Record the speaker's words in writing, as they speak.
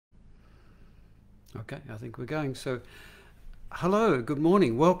Okay, I think we're going. So, hello, good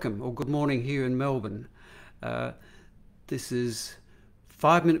morning, welcome, or good morning here in Melbourne. Uh, this is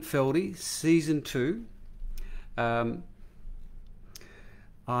 5 Minute Feldy, Season 2. I'm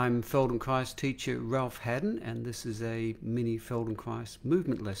Feldenkrais teacher Ralph Hadden, and this is a mini Feldenkrais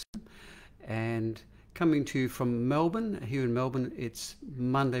movement lesson. And coming to you from Melbourne, here in Melbourne, it's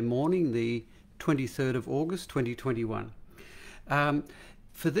Monday morning, the 23rd of August, 2021.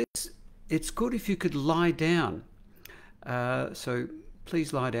 For this, it's good if you could lie down. So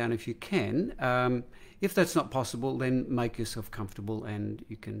please lie down if you can. If that's not possible, then make yourself comfortable and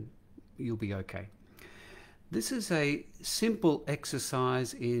you'll be okay. This is a simple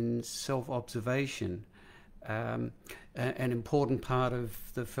exercise in self-observation, an important part of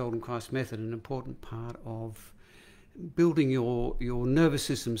the Feldenkrais method, an important part of building your nervous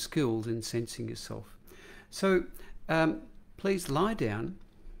system skills in sensing yourself. So please lie down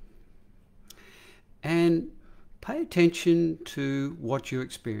and pay attention to what you're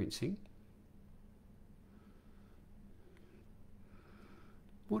experiencing.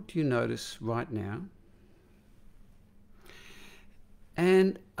 What do you notice right now?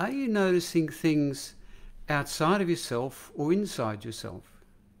 And are you noticing things outside of yourself or inside yourself?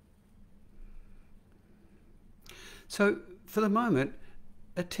 So for the moment,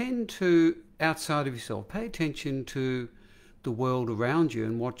 attend to outside of yourself. Pay attention to the world around you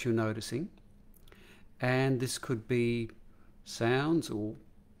and what you're noticing. And this could be sounds or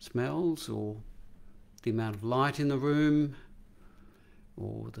smells or the amount of light in the room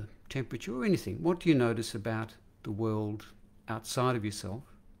or the temperature or anything. What do you notice about the world outside of yourself?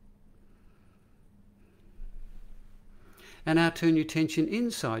 And now turn your attention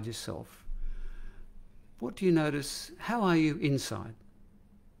inside yourself. What do you notice? How are you inside?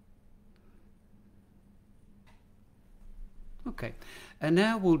 Okay, and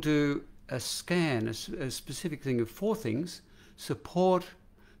now we'll do a scan, a specific thing of 4 things: support,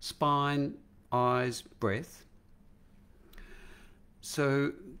 spine, eyes, breath.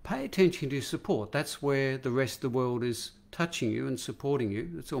 So pay attention to support. That's where the rest of the world is touching you and supporting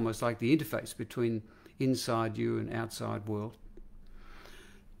you. It's almost like the interface between inside you and outside world.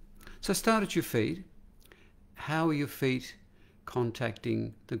 So start at your feet. How are your feet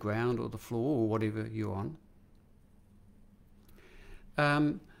contacting the ground or the floor or whatever you're on?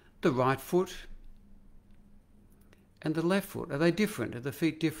 The right foot and the left foot, are they different? Are the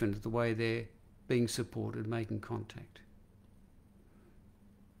feet different, the way they're being supported, making contact?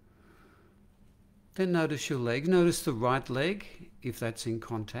 Then notice your legs. Notice the right leg, if that's in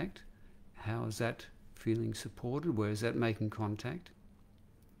contact. How is that feeling supported? Where is that making contact?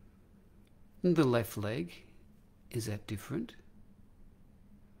 And the left leg, is that different?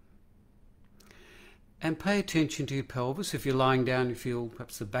 And pay attention to your pelvis. If you're lying down, you feel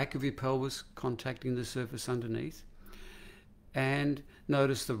perhaps the back of your pelvis contacting the surface underneath. And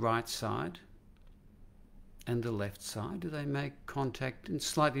notice the right side and the left side. Do they make contact in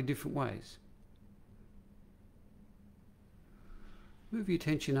slightly different ways? Move your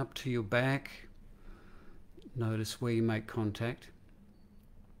attention up to your back. Notice where you make contact.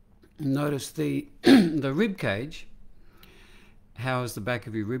 Notice the the rib cage. How is the back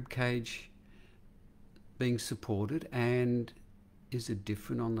of your rib cage being supported, and is it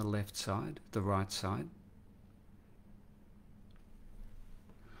different on the left side, the right side?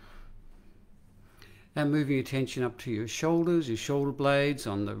 And moving your attention up to your shoulders, your shoulder blades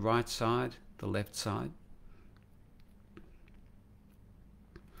on the right side, the left side.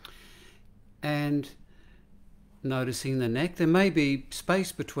 And noticing the neck. There may be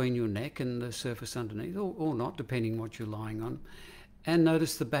space between your neck and the surface underneath, or not, depending what you're lying on. And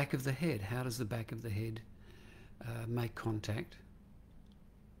notice the back of the head. How does the back of the head make contact?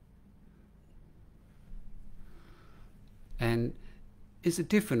 And is it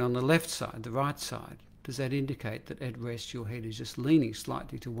different on the left side, the right side? Does that indicate that at rest your head is just leaning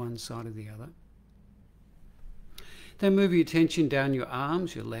slightly to one side or the other? Then move your attention down your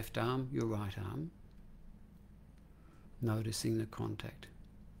arms, your left arm, your right arm. Noticing the contact.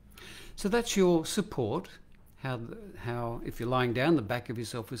 So that's your support. How if you're lying down, the back of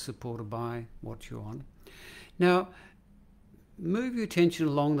yourself is supported by what you're on. Now, move your attention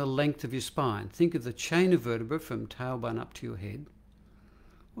along the length of your spine. Think of the chain of vertebrae from tailbone up to your head.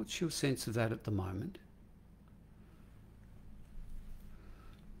 What's your sense of that at the moment?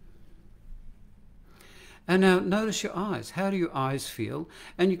 And now notice your eyes. How do your eyes feel?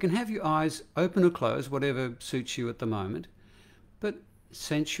 And you can have your eyes open or closed, whatever suits you at the moment. But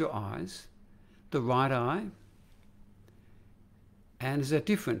sense your eyes. The right eye. And is that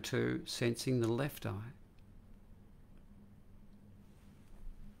different to sensing the left eye?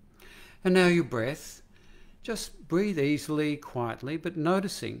 And now your breath. Just breathe easily, quietly, but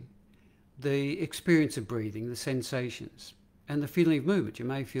noticing the experience of breathing, the sensations, and the feeling of movement. You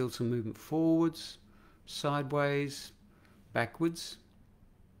may feel some movement forwards, sideways, backwards,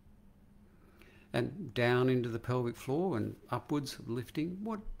 and down into the pelvic floor and upwards, lifting,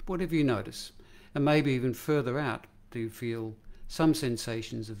 whatever you notice. And maybe even further out, do you feel some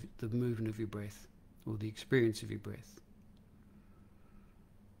sensations of the movement of your breath or the experience of your breath.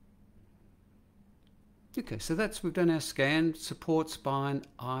 Okay, so we've done our scan, support, spine,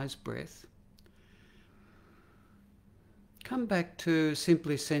 eyes, breath. Come back to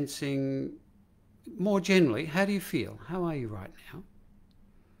simply sensing more generally, how do you feel? How are you right now?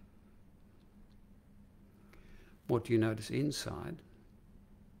 What do you notice inside?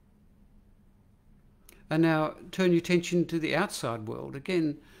 And now turn your attention to the outside world.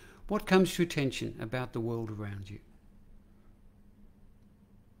 Again, what comes to your attention about the world around you?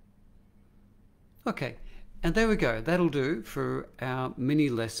 Okay, and there we go. That'll do for our mini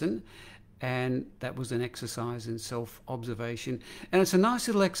lesson. And that was an exercise in self-observation. And it's a nice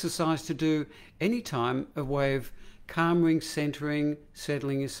little exercise to do anytime, a way of calming, centering,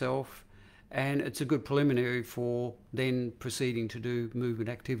 settling yourself. And it's a good preliminary for then proceeding to do movement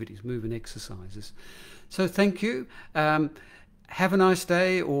activities, movement exercises. So thank you. Have a nice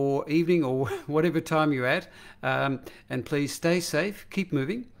day or evening or whatever time you're at. And please stay safe, keep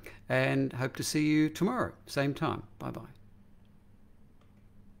moving, and hope to see you tomorrow, same time. Bye-bye.